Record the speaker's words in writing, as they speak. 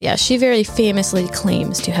Yeah, she very famously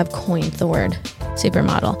claims to have coined the word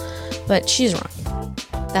supermodel, but she's wrong.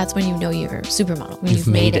 That's when you know you're a supermodel, when you've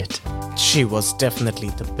made it. She was definitely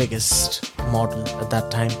the biggest model at that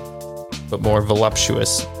time. But more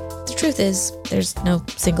voluptuous. The truth is, there's no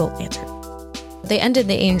single answer. They ended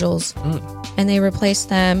the angels and they replaced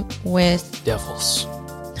them with Devils.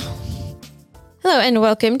 Hello and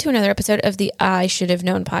welcome to another episode of the I Should Have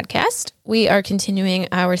Known podcast. We are continuing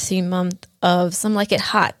our theme month of Some Like It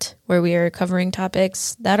Hot, where we are covering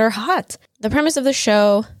topics that are hot. The premise of the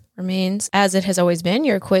show remains as it has always been.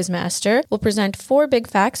 Your quiz master will present 4 big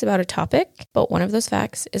facts about a topic, but one of those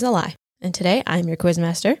facts is a lie. And today I'm your quiz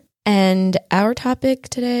master. And our topic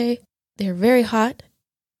today, they're very hot.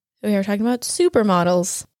 We are talking about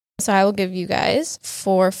supermodels. So I will give you guys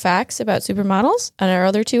 4 facts about supermodels, and our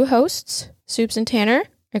other 2 hosts, Soups and Tanner,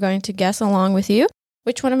 are going to guess along with you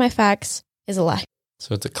which one of my facts is a lie.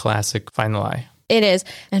 So it's a classic find the lie. It is.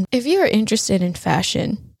 And if you are interested in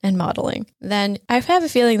fashion and modeling, then I have a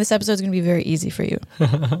feeling this episode is going to be very easy for you.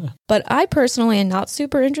 But I personally am not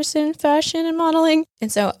super interested in fashion and modeling.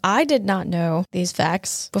 And so I did not know these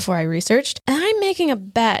facts before I researched. And I'm making a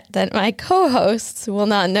bet that my co-hosts will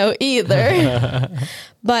not know either.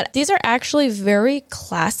 But these are actually very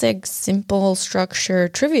classic, simple structure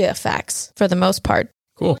trivia facts for the most part.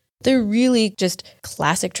 Cool. They're really just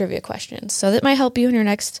classic trivia questions. So that might help you in your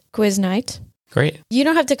next quiz night. Great. You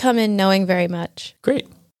don't have to come in knowing very much. Great.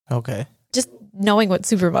 Okay. Just knowing what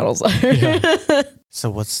supermodels are. Yeah. So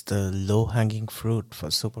what's the low-hanging fruit for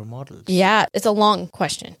supermodels? Yeah, it's a long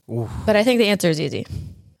question. Ooh. But I think the answer is easy.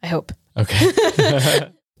 I hope. Okay.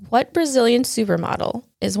 What Brazilian supermodel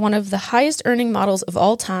is one of the highest earning models of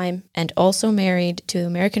all time and also married to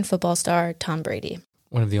American football star Tom Brady?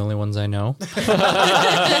 One of the only ones I know.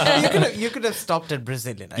 you could have stopped at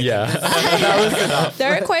Brazilian. I Yeah. think that was enough.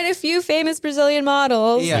 There are quite a few famous Brazilian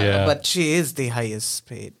models. Yeah, but she is the highest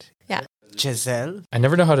paid. Yeah. Giselle I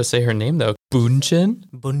never know how to say her name, though. Bunchen?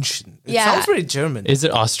 Bunchen. It Yeah. sounds very German. Is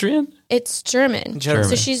it Austrian? It's German. German.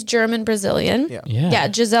 So she's German-Brazilian. Yeah. Yeah,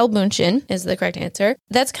 Giselle Bündchen is the correct answer.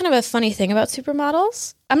 That's kind of a funny thing about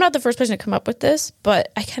supermodels. I'm not the first person to come up with this, but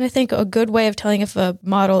I kind of think a good way of telling if a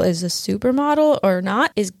model is a supermodel or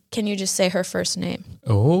not is, can you just say her first name?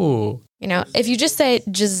 Oh, You know, if you just say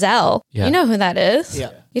Giselle, Yeah. you know who that is.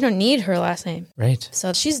 Yeah. You don't need her last name. right.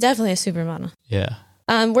 So she's definitely a supermodel. Yeah.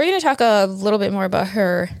 We're going to talk a little bit more about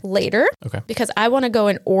her later. Okay. Because I want to go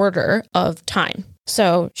in order of time.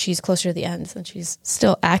 So she's closer to the end since she's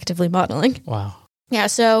still actively modeling. Wow. Yeah,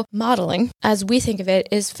 so modeling, as we think of it,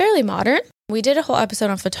 is fairly modern. We did a whole episode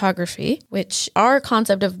on photography, which our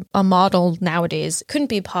concept of a model nowadays couldn't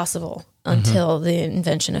be possible until the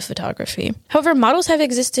invention of photography. However, models have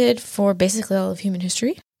existed for basically all of human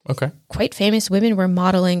history. Okay. Quite famous women were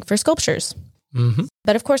modeling for sculptures. Mm-hmm.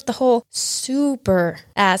 But of course, the whole super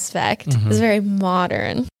aspect is very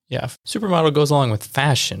modern. Yeah. Supermodel goes along with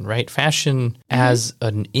fashion, right? Fashion as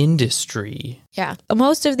an industry. Yeah.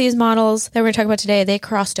 Most of these models that we're going to talk about today, they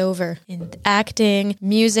crossed over in acting,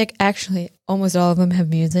 music. Actually, almost all of them have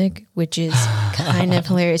music, which is kind of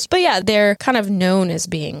hilarious. But yeah, they're kind of known as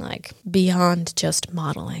being like beyond just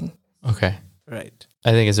modeling. Okay. Right.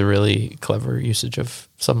 I think it's a really clever usage of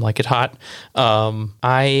Some Like It Hot.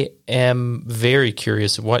 I am very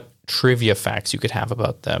curious what trivia facts you could have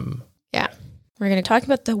about them. Yeah. We're going to talk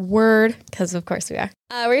about the word, because of course we are.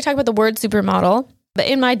 We're going to talk about the word supermodel. But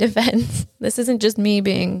in my defense, this isn't just me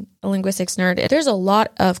being a linguistics nerd. There's a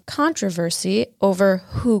lot of controversy over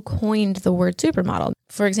who coined the word supermodel.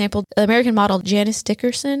 For example, American model Janice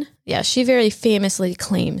Dickerson, yeah, she very famously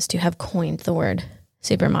claims to have coined the word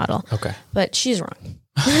supermodel. Okay. But she's wrong.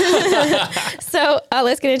 So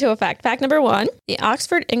let's get into a fact. Fact number 1, the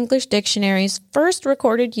Oxford English Dictionary's first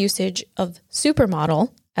recorded usage of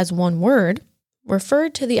supermodel as one word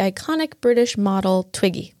referred to the iconic British model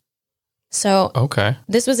Twiggy. So Okay.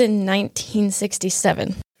 this was in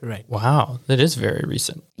 1967. Right. Wow. That is very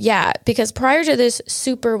recent. Yeah, because prior to this,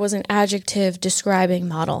 super was an adjective describing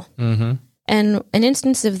model. Mm-hmm. And an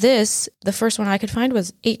instance of this, the first one I could find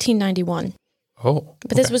was 1891. Oh.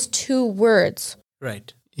 But this was 2 words.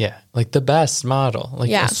 Right. Yeah. Like the best model. Like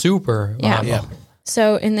Yeah. a super Yeah. model. Yeah.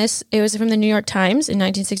 So in this, it was from the New York Times in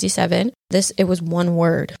 1967. It was one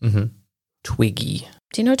word. Mm-hmm. Twiggy.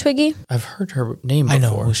 Do you know Twiggy? I've heard her name before. I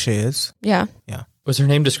know who she is. Yeah. Was her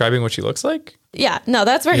name describing what she looks like? Yeah, no,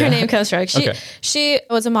 that's where Yeah. her name comes from. Okay. She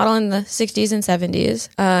was a model in the 60s and 70s,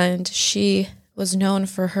 and she was known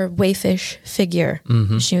for her waifish figure.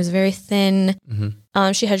 Mm-hmm. She was very thin.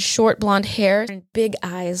 Mm-hmm. She had short blonde hair and big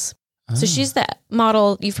eyes. So she's that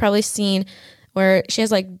model you've probably seen where she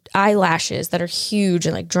has like eyelashes that are huge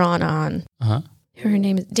and like drawn on. Uh-huh. Her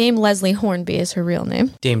name is Dame Leslie Hornby is her real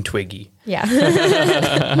name. Dame Twiggy. Yeah.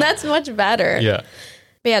 That's much better. Yeah.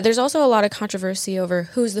 But yeah, there's also a lot of controversy over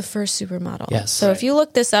who's the first supermodel. Yes. So if you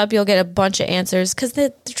look this up, you'll get a bunch of answers because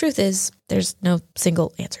the truth is there's no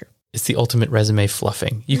single answer. It's the ultimate resume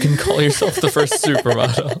fluffing. You can call yourself the first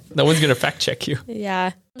supermodel. No one's going to fact check you.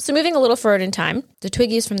 Yeah. So moving a little forward in time, the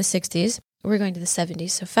Twiggy is from the 60s. We're going to the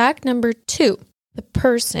 70s. So fact number 2, the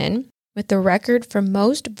person with the record for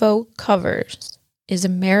most Vogue covers is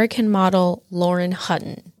American model Lauren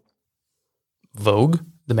Hutton. Vogue,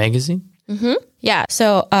 the magazine? Mm-hmm. Yeah.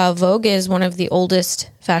 So Vogue is one of the oldest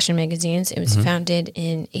fashion magazines. It was founded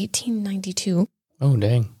in 1892. Oh,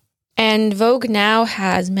 dang. And Vogue now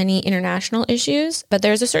has many international issues, but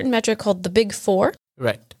there's a certain metric called the Big Four.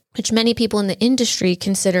 Right. Which many people in the industry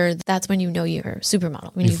consider that's when you know you're a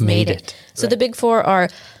supermodel, when you've made it. So Right. the Big Four are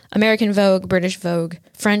American Vogue, British Vogue,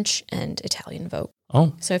 French, and Italian Vogue.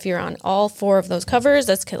 Oh, So if you're on all 4 of those covers,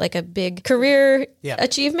 that's like a big career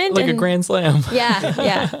achievement. like a grand slam.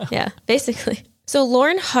 Yeah, basically. So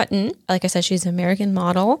Lauren Hutton, like I said, she's an American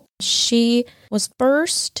model. She was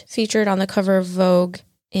first featured on the cover of Vogue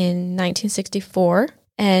in 1964,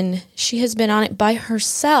 and she has been on it by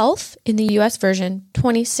herself in the US version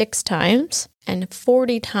 26 times and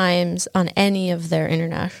 40 times on any of their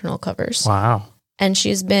international covers. Wow. And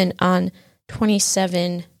she's been on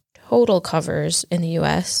 27 total covers in the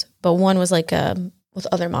US, but one was like with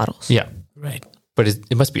other models. Yeah. Right. But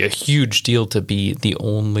it must be a huge deal to be the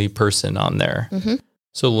only person on there. Mm-hmm.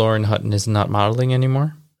 So Lauren Hutton is not modeling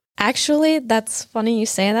anymore? Actually, that's funny you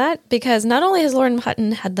say that because not only has Lauren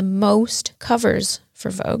Hutton had the most covers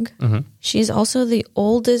for Vogue, she's also the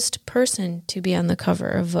oldest person to be on the cover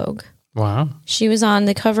of Vogue. Wow. She was on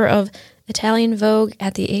the cover of Italian Vogue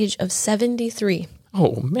at the age of 73.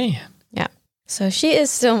 Oh, man. Yeah. So she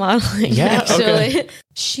is still modeling, Yeah, actually.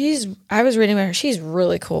 I was reading about her. She's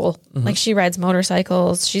really cool. Like she rides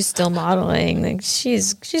motorcycles. She's still modeling. Like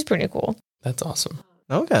she's pretty cool. That's awesome.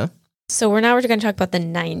 Okay. So we're going to talk about the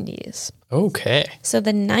 90s. Okay. So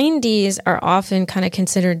the 90s are often kind of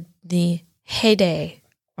considered the heyday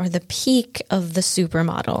or the peak of the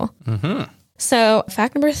supermodel. Mm-hmm. So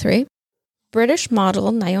fact number 3, British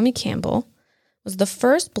model Naomi Campbell was the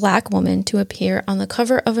first Black woman to appear on the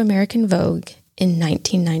cover of American Vogue in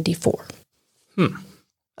 1994.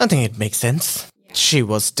 I think it makes sense. She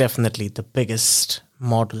was definitely the biggest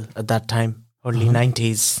model at that time, early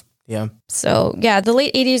 90s. Yeah. So yeah, the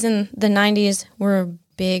late 80s and the 90s were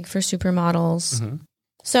big for supermodels.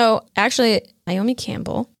 So actually, Naomi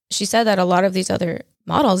Campbell, she said that a lot of these other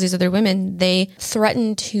models, these other women, they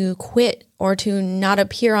threatened to quit or to not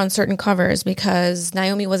appear on certain covers because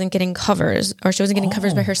Naomi wasn't getting covers or she wasn't getting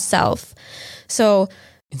covers by herself. So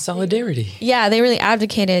In solidarity. yeah, they really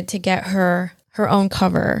advocated to get her own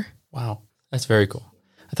cover. Wow. That's very cool.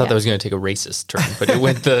 I thought that was going to take a racist turn, but it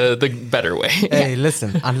went the better way. Hey,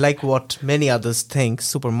 listen, unlike what many others think,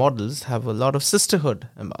 supermodels have a lot of sisterhood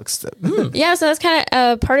amongst them. Yeah, so that's kind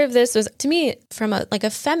of part of this was, to me, from a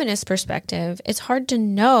feminist perspective, it's hard to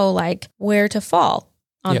know like where to fall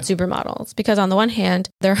on supermodels because on the one hand,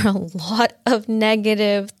 there are a lot of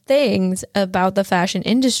negative things about the fashion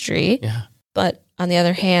industry, but on the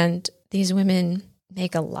other hand, these women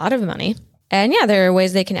make a lot of money. And yeah, there are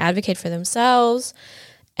ways they can advocate for themselves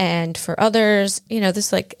and for others, this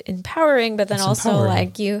is like empowering, but then It's also empowering.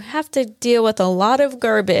 like you have to deal with a lot of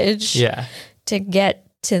garbage Yeah. to get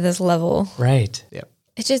to this level. Right.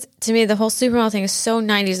 It's just, to me, the whole supermodel thing is so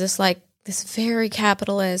 90s. This very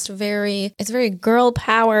capitalist, it's very girl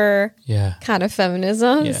power Yeah. kind of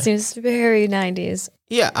feminism. Yeah. It seems very 90s.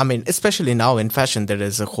 Yeah, I mean, especially now in fashion, there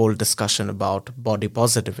is a whole discussion about body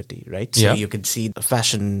positivity, right? So Yeah. you can see the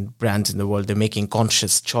fashion brands in the world, they're making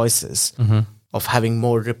conscious choices of having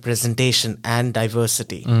more representation and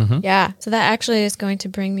diversity. Yeah. So that actually is going to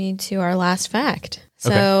bring me to our last fact.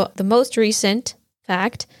 So the most recent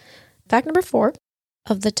fact number 4,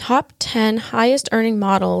 of the top 10 highest earning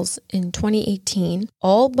models in 2018,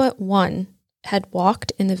 all but one had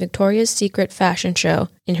walked in the Victoria's Secret fashion show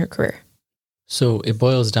in her career. So it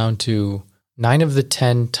boils down to 9 of the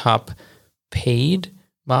 10 top paid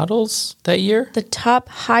models that year? The top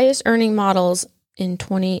highest earning models in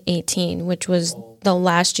 2018, which was the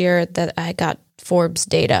last year that I got Forbes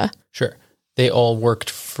data. Sure. They all worked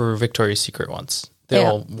for Victoria's Secret once. They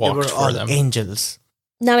all They walked were for all them. angels.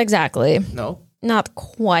 Not exactly. No? Not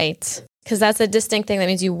quite. Because that's a distinct thing. That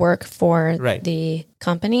means you work for Right. the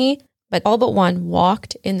company. But all but one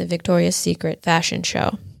walked in the Victoria's Secret fashion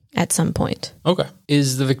show at some point. Okay.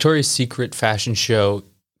 Is the Victoria's Secret fashion show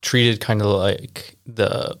treated kind of like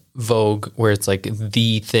the Vogue, where it's like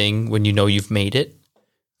the thing when you know you've made it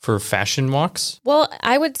for fashion walks? Well,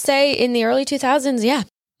 I would say in the early 2000s, yeah.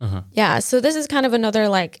 Uh-huh. Yeah, so this is kind of another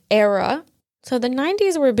like era. So the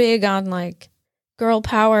 90s were big on like girl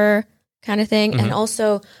power kind of thing. And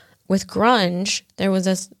also with grunge, there was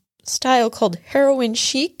a style called heroin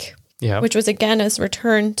chic, which was again a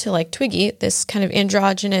return to like Twiggy, this kind of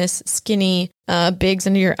androgynous, skinny, bigs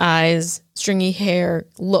under your eyes, stringy hair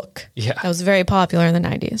look. Yeah. That was very popular in the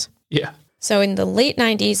 90s. Yeah. So in the late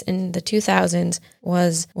 90s and the 2000s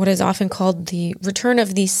was what is often called the return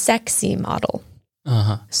of the sexy model.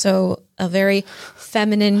 Uh-huh. So a very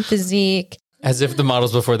feminine physique. As if the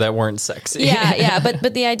models before that weren't sexy. Yeah.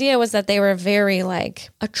 But the idea was that they were very like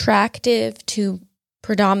attractive to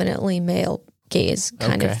predominantly male gaze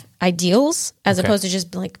kind of ideals as opposed to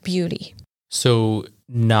just like beauty. So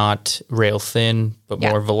not rail thin, but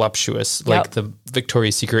more voluptuous, like the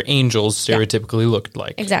Victoria's Secret angels stereotypically looked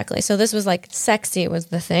like. Exactly. So this was like sexy was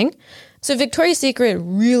the thing. So Victoria's Secret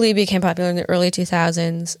really became popular in the early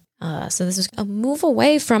 2000s. So this was a move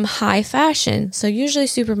away from high fashion. So usually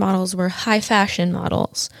supermodels were high fashion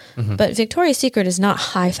models, but Victoria's Secret is not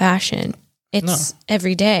high fashion. It's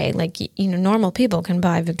every day. Like, normal people can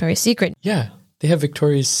buy Victoria's Secret. Yeah. They have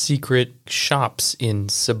Victoria's Secret shops in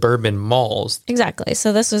suburban malls. Exactly.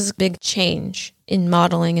 So this was a big change in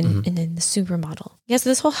modeling and in the supermodel. Yes,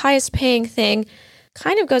 this whole highest paying thing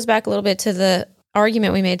kind of goes back a little bit to the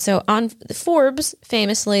argument we made. So on Forbes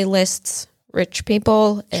famously lists rich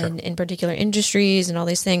people and in particular industries and all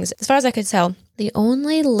these things. As far as I could tell, the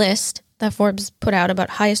only list that Forbes put out about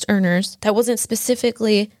highest earners that wasn't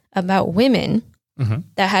specifically about women,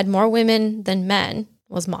 that had more women than men,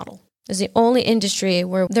 was model. It's the only industry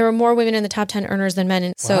where there were more women in the top 10 earners than men.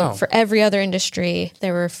 And so for every other industry,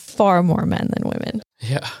 there were far more men than women.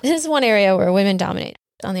 Yeah. This is one area where women dominate.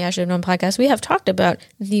 On the I Should Have Known podcast, we have talked about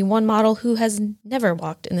the one model who has never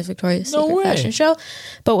walked in the Victoria's Secret fashion show,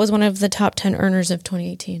 but was one of the top 10 earners of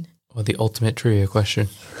 2018. Well, the ultimate trivia question.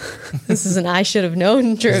 This is an I Should Have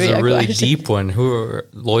Known trivia question. This is a really deep one. Who are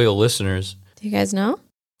loyal listeners? Do you guys know?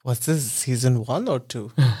 Was this season 1 or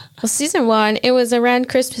 2? Well, season 1, it was around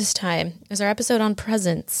Christmas time. It was our episode on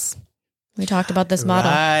presents. We talked about this model.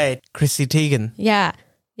 Right. Chrissy Teigen. Yeah.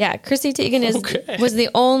 Yeah. Chrissy Teigen was the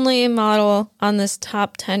only model on this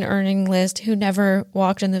top 10 earning list who never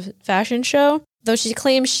walked in the fashion show, though she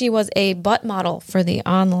claims she was a butt model for the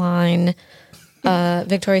online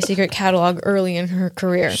Victoria's Secret catalog early in her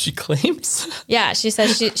career. She claims? Yeah. She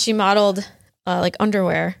says she modeled like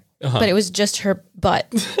underwear. But it was just her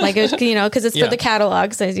butt. Like, it was, because it's for the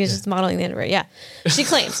catalog. So you're just modeling the underwear. Yeah. She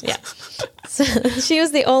claims. Yeah. So she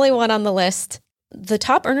was the only one on the list. The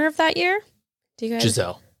top earner of that year? Do you guys?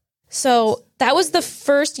 Giselle. So that was the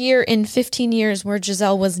first year in 15 years where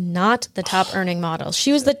Giselle was not the top earning model.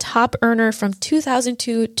 She was the top earner from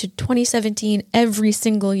 2002 to 2017 every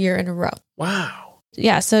single year in a row. Wow.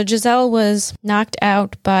 Yeah. So Giselle was knocked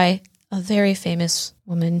out by a very famous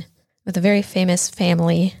woman with a very famous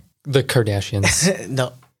family. The Kardashians.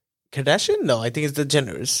 No. Kardashian? No, I think it's the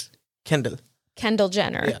Jenners. Kendall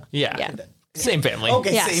Jenner. Yeah. Same family.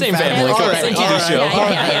 Okay, Yeah. Same family. All right. Same TV show.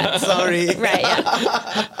 Yeah. Sorry. Right,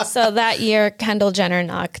 yeah. So that year, Kendall Jenner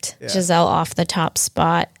knocked Giselle off the top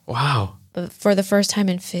spot. Wow. But for the first time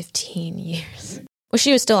in 15 years. Well,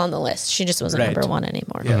 she was still on the list. She just wasn't number one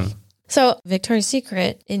anymore. Yeah. So Victoria's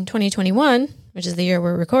Secret in 2021, which is the year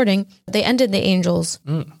we're recording, they ended the angels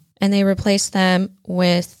and they replaced them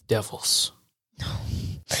with... Devils.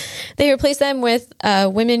 They replaced them with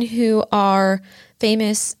women who are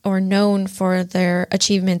famous or known for their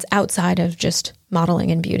achievements outside of just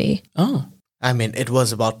modeling and beauty. Oh. I mean, it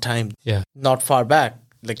was about time. Yeah. Not far back,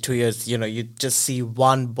 like 2 years, you just see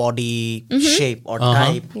one body shape or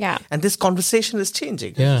type. Yeah. And this conversation is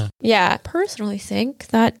changing. Yeah. Yeah. I personally think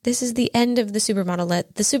that this is the end of the supermodel.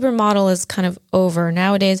 The supermodel is kind of over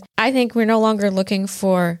nowadays. I think we're no longer looking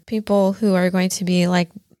for people who are going to be like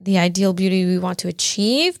the ideal beauty we want to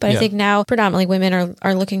achieve. But I think now predominantly women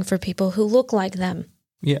are looking for people who look like them.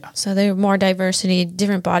 Yeah. So there's more diversity,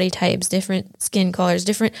 different body types, different skin colors,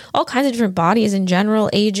 all kinds of different bodies in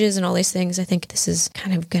general, ages and all these things. I think this is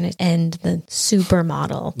kind of going to end the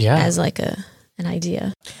supermodel as like an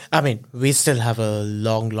idea. I mean, we still have a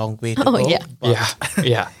long, long way to go. Yeah.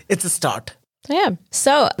 Yeah. It's a start.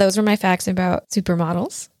 So those were my facts about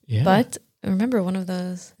supermodels. Yeah. But remember, one of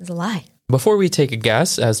those is a lie. Before we take a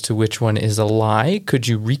guess as to which one is a lie, could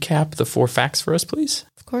you recap the 4 facts for us, please?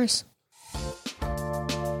 Of course.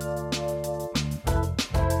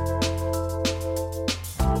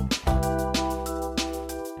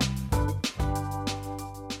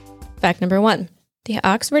 Fact number 1. The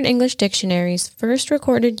Oxford English Dictionary's first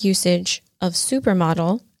recorded usage of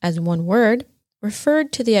supermodel as one word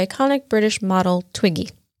referred to the iconic British model Twiggy.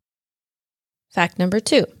 Fact number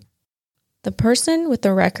 2. The person with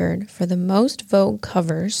the record for the most Vogue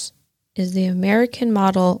covers is the American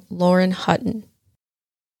model Lauren Hutton.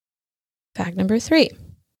 Fact number 3.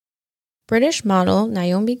 British model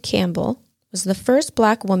Naomi Campbell was the first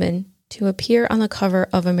Black woman to appear on the cover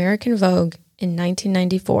of American Vogue in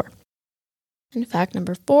 1994. And fact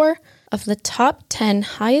number 4, of the top 10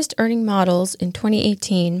 highest earning models in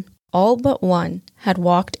 2018, all but one had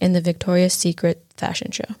walked in the Victoria's Secret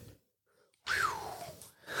fashion show.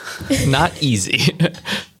 Not easy.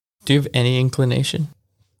 Do you have any inclination?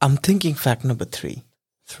 I'm thinking fact number 3.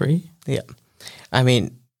 3? Yeah. I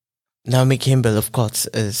mean, Naomi Campbell, of course,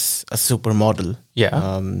 is a supermodel.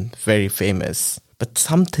 Yeah. Very famous. But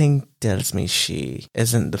something tells me she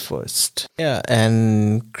isn't the first. Yeah,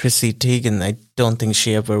 and Chrissy Teigen, I don't think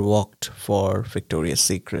she ever walked for Victoria's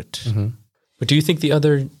Secret. Mm-hmm. But do you think the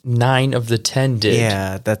other 9 of the 10 did?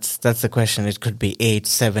 Yeah, that's the question. It could be 8,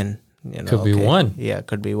 7. Could be 1. Yeah,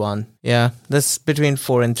 could be 1. Yeah, that's between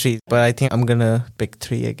 4 and 3. But I think I'm going to pick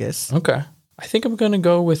 3, I guess. Okay. I think I'm going to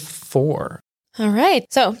go with 4. All right.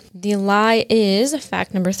 So the lie is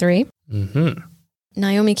fact number 3. Mm-hmm.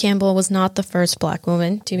 Naomi Campbell was not the first Black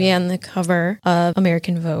woman to be on the cover of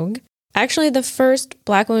American Vogue. Actually, the first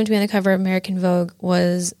Black woman to be on the cover of American Vogue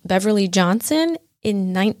was Beverly Johnson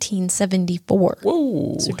in 1974.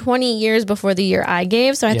 Whoa. So 20 years before the year I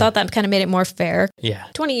gave. So I thought that kind of made it more fair. Yeah.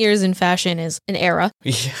 20 years in fashion is an era.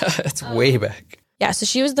 Yeah, that's way back. Yeah, so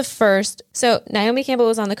she was the first. So Naomi Campbell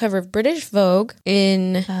was on the cover of British Vogue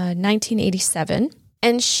in 1987.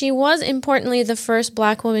 And she was, importantly, the first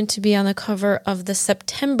Black woman to be on the cover of the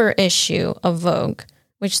September issue of Vogue,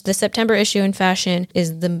 which the September issue in fashion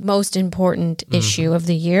is the most important issue of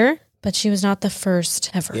the year. But she was not the first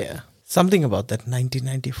ever. Yeah. Something about that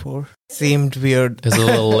 1994 seemed weird. It was a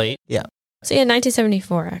little late. Yeah. So yeah,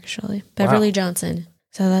 1974, actually. Beverly Johnson.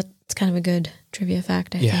 So that's kind of a good trivia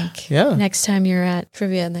fact, I think. Yeah. Next time you're at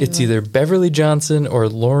trivia. It's either Beverly Johnson or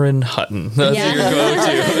Lauren Hutton. That's your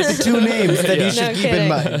go-to. The 2 names that you should No keep kidding. in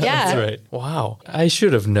mind. Yeah. That's right. Wow. I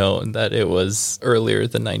should have known that it was earlier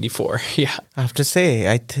than 94. Yeah. I have to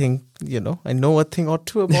say, I think, I know a thing or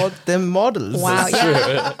two about them models. Wow.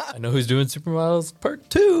 Yeah. I know who's doing Supermodels Part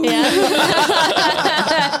 2. Yeah.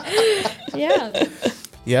 Yeah.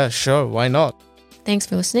 Yeah, sure. Why not? Thanks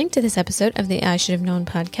for listening to this episode of the I Should Have Known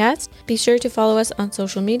podcast. Be sure to follow us on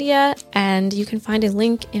social media, and you can find a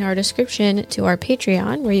link in our description to our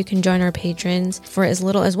Patreon where you can join our patrons for as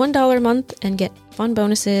little as $1 a month and get fun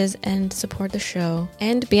bonuses and support the show.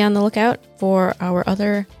 And be on the lookout for our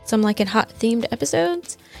other Some Like It Hot themed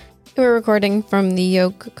episodes. We're recording from the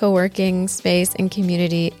Yoke co-working space and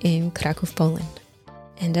community in Kraków, Poland.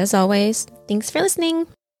 And as always, thanks for listening.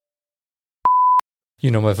 You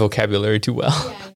know my vocabulary too well.